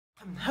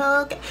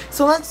Okay,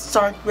 so let's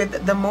start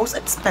with the most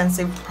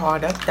expensive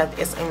product that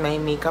is in my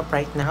makeup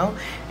right now.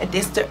 It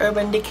is the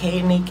Urban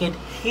Decay Naked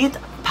Heat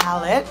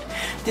Palette.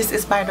 This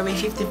is, by the way,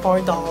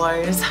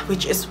 $54,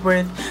 which is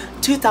worth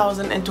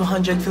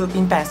 2,200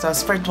 Philippine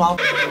pesos for 12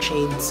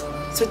 shades.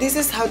 So this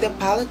is how the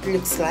palette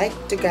looks like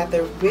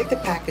together with the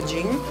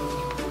packaging.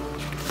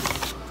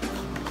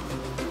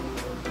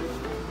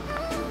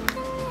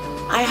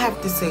 I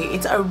have to say,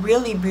 it's a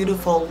really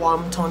beautiful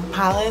warm tone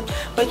palette,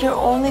 but you're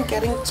only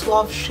getting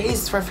 12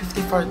 shades for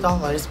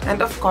 $54.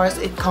 And of course,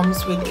 it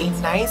comes with a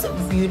nice,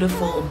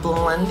 beautiful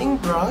blending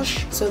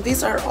brush. So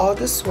these are all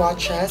the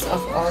swatches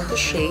of all the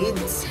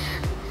shades.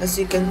 As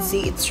you can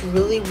see, it's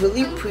really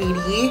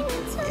pretty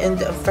and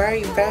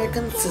very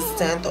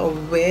consistent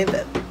with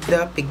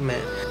the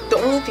pigment. The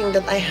only thing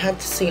that I have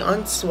to say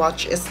on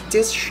swatch is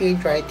this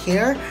shade right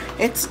here.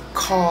 It's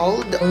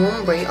called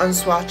Ombre. On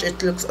swatch,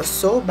 it looks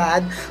so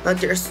bad, like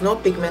there's no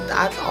pigment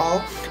at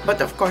all.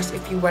 But of course,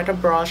 if you wet a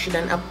brush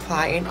then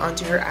apply it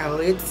onto your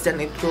eyelids, then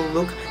it will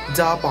look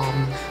the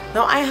bomb.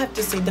 Now I have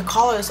to say, the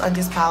colors on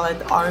this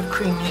palette are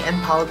creamy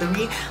and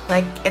powdery,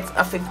 like it's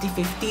a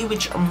 50-50,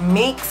 which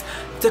makes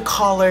the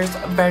colors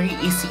very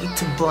easy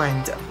to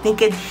blend.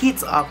 Naked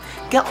heats up.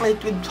 Get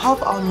lit with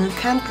 12 on you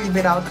can't live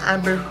without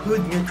amber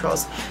hued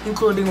neutrals,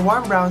 including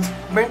warm browns,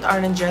 burnt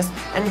oranges,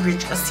 and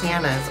rich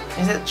siennas.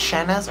 Is it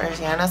siennas or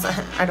siennas?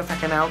 I don't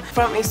fucking know.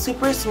 From a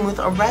super smooth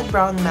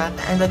red-brown matte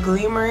and a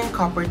glimmering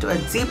copper to a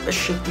deep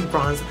shifty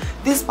bronze,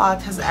 this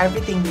palette has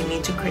everything you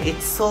need to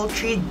create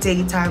sultry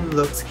daytime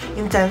looks,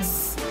 intensely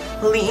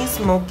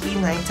smoky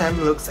nighttime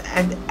looks,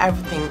 and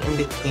everything in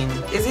between.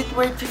 Is it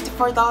worth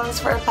 $54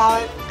 for a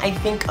palette? I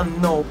think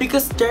no,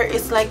 because there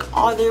is like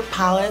other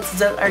palettes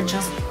that are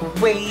just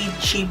way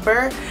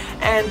cheaper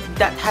and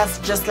that has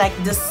just like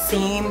the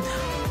same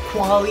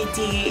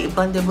quality,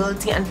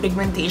 blendability, and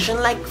pigmentation.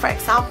 Like for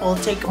example,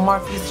 take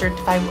Morphe's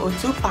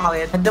 3502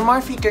 palette. The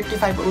Morphe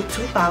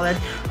 3502 palette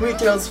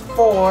retails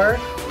for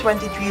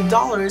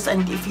 $23,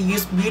 and if you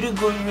use Beauty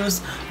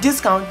Guru's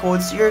discount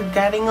codes, you're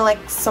getting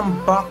like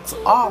some bucks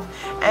off,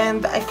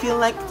 and I feel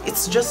like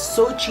it's just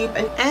so cheap,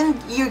 and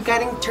you're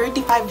getting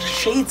 35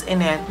 shades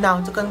in it.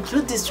 Now to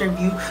conclude this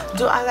review,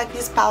 do I like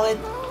this palette?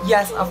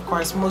 Yes, of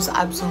course, most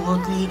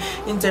absolutely.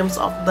 In terms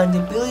of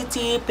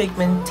blendability,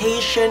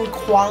 pigmentation,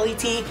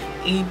 quality,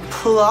 a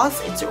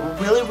plus. It's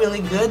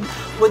really good.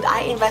 Would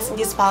I invest in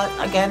this palette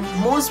again?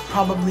 Most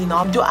probably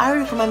not. Do I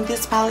recommend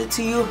this palette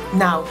to you?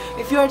 Now,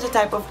 if you are the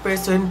type of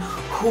person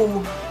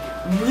who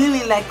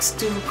really likes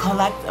to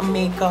collect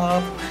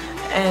makeup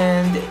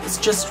and it's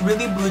just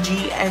really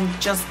bougie and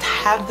just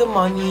have the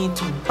money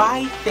to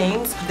buy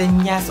things,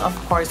 then yes, of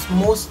course,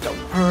 most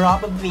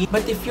probably.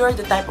 But if you're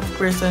the type of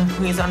person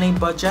who is on a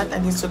budget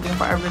and is looking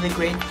for a really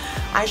great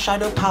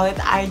eyeshadow palette,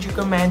 I'd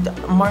recommend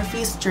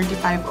Morphe's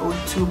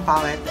 3502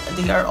 palette.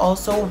 They are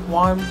also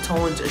warm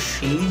toned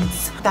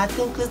shades. That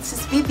concludes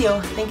this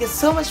video. Thank you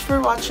so much for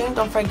watching.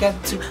 Don't forget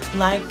to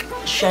like,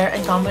 share,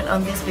 and comment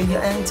on this video,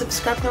 and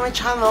subscribe to my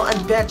channel, and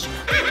bitch,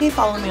 please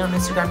follow me on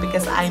Instagram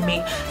because I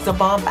make the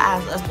bomb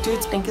ass of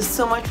dudes. Thank you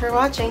so much for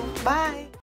watching. Bye!